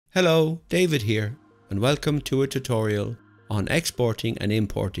Hello, David here, and welcome to a tutorial on exporting and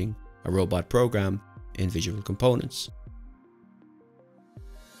importing a robot program in Visual Components.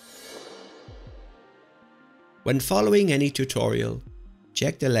 When following any tutorial,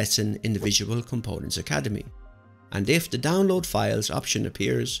 check the lesson in the Visual Components Academy, and if the Download Files option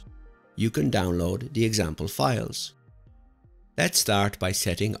appears, you can download the example files. Let's start by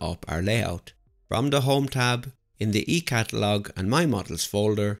setting up our layout. From the Home tab, in the eCatalog and My Models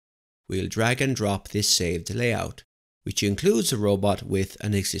folder, we'll drag and drop this saved layout, which includes a robot with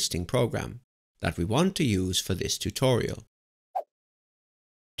an existing program that we want to use for this tutorial.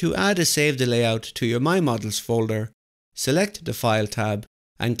 To add a saved layout to your My Models folder, select the File tab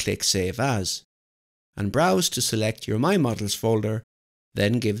and click Save As, and browse to select your My Models folder,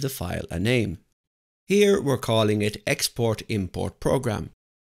 then give the file a name. Here we're calling it Export Import Program,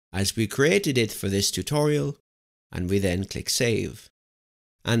 as we created it for this tutorial, and we then click Save.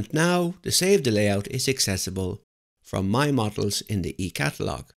 And now the saved layout is accessible from My Models in the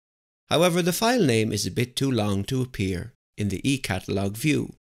eCatalog. However, the file name is a bit too long to appear in the eCatalog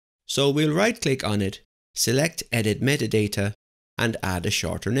view, so we'll right-click on it, select Edit Metadata, and add a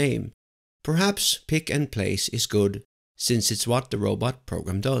shorter name. Perhaps Pick and Place is good, since it's what the robot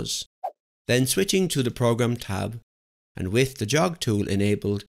program does. Then switching to the Program tab, and with the Jog tool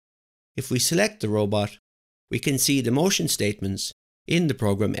enabled, if we select the robot, we can see the motion statements in the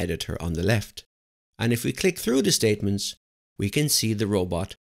program editor on the left. And if we click through the statements, we can see the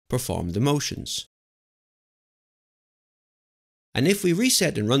robot perform the motions. And if we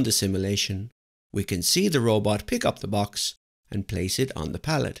reset and run the simulation, we can see the robot pick up the box and place it on the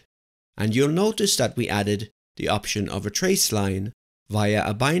pallet. And you'll notice that we added the option of a trace line via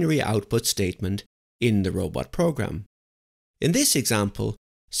a binary output statement in the robot program. In this example,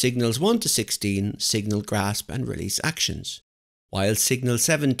 signals 1 to 16 signal grasp and release actions, while signal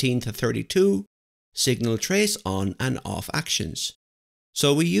 17 to 32 signal trace on and off actions.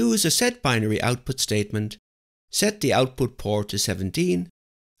 So we use a set binary output statement, set the output port to 17,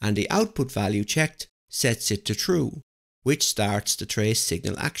 and the output value checked sets it to true, which starts the trace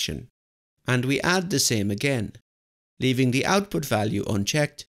signal action. And we add the same again, leaving the output value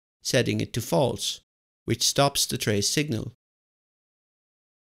unchecked, setting it to false, which stops the trace signal.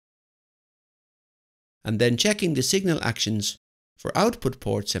 And then checking the signal actions for output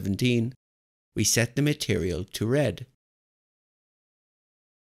port 17, we set the material to red.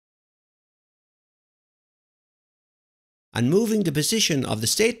 And moving the position of the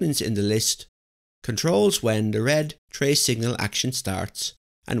statements in the list controls when the red trace signal action starts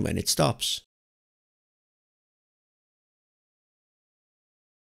and when it stops.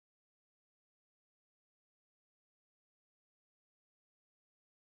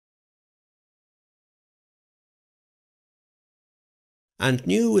 And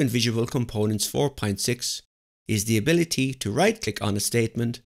new in Visual Components 4.6 is the ability to right-click on a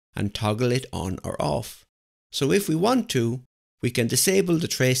statement and toggle it on or off. So if we want to, we can disable the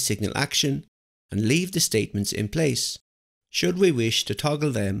trace signal action and leave the statements in place, should we wish to toggle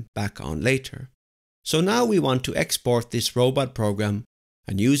them back on later. So now we want to export this robot program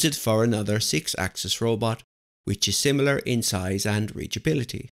and use it for another 6-axis robot, which is similar in size and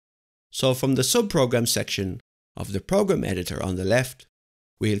reachability. So from the subprogram section of the program editor on the left,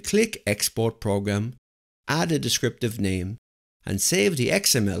 we'll click Export Program, add a descriptive name, and save the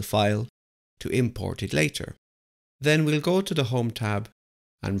XML file to import it later. Then we'll go to the Home tab,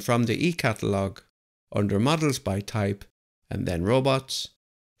 and from the eCatalog, under Models by Type, and then Robots,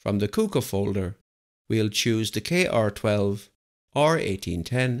 from the KUKA folder, we'll choose the KR12 or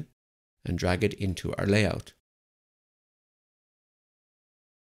 1810 and drag it into our layout.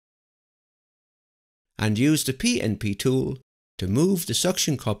 And use the PNP tool to move the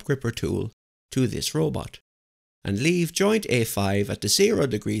suction cup gripper tool to this robot, and leave joint A5 at the 0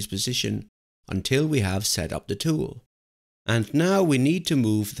 degrees position until we have set up the tool. And now we need to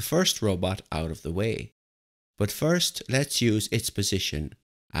move the first robot out of the way. But first, let's use its position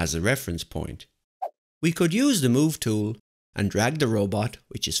as a reference point. We could use the Move tool and drag the robot,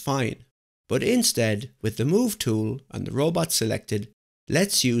 which is fine. But instead, with the Move tool and the robot selected,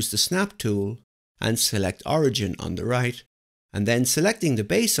 let's use the Snap tool and select Origin on the right, and then selecting the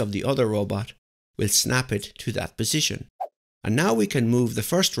base of the other robot, we'll snap it to that position. And now we can move the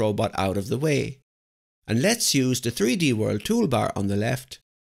first robot out of the way. And let's use the 3D World toolbar on the left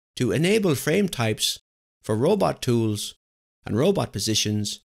to enable frame types for robot tools and robot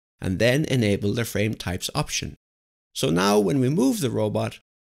positions, and then enable the frame types option. So now when we move the robot,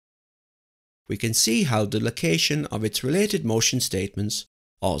 we can see how the location of its related motion statements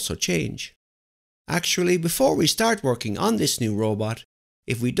also change. Actually, before we start working on this new robot,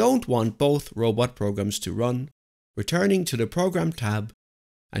 If we don't want both robot programs to run, returning to the Program tab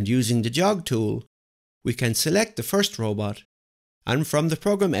and using the jog tool, we can select the first robot, and from the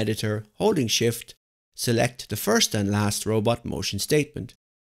program editor, holding Shift, select the first and last robot motion statement,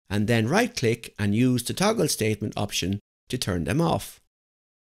 and then right-click and use the toggle statement option to turn them off.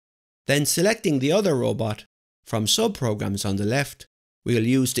 Then selecting the other robot, from subprograms on the left, we'll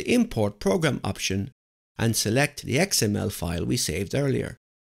use the Import Program option and select the XML file we saved earlier.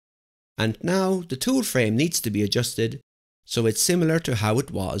 And now the tool frame needs to be adjusted so it's similar to how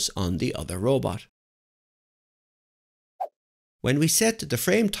it was on the other robot. When we set the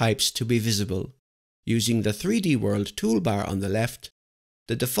frame types to be visible, using the 3D World toolbar on the left,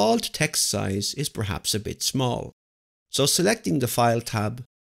 the default text size is perhaps a bit small. So selecting the File tab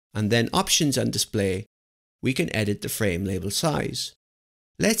and then Options and Display, we can edit the frame label size.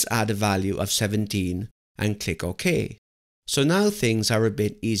 Let's add a value of 17 and click OK. So now things are a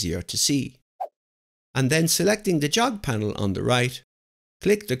bit easier to see. And then selecting the jog panel on the right,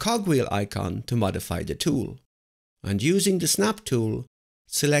 click the cogwheel icon to modify the tool. And using the Snap tool,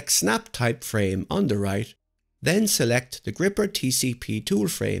 select Snap Type Frame on the right, then select the Gripper TCP tool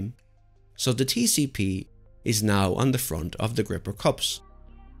frame. So the TCP is now on the front of the gripper cups.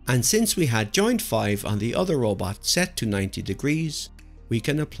 And since we had joint 5 on the other robot set to 90 degrees, we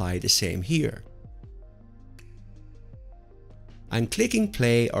can apply the same here. And clicking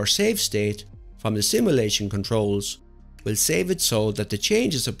play or save state from the simulation controls will save it so that the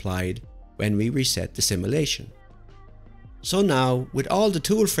change is applied when we reset the simulation. So now, with all the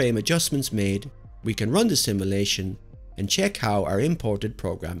tool frame adjustments made, we can run the simulation and check how our imported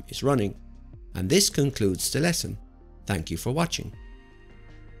program is running. And this concludes the lesson. Thank you for watching.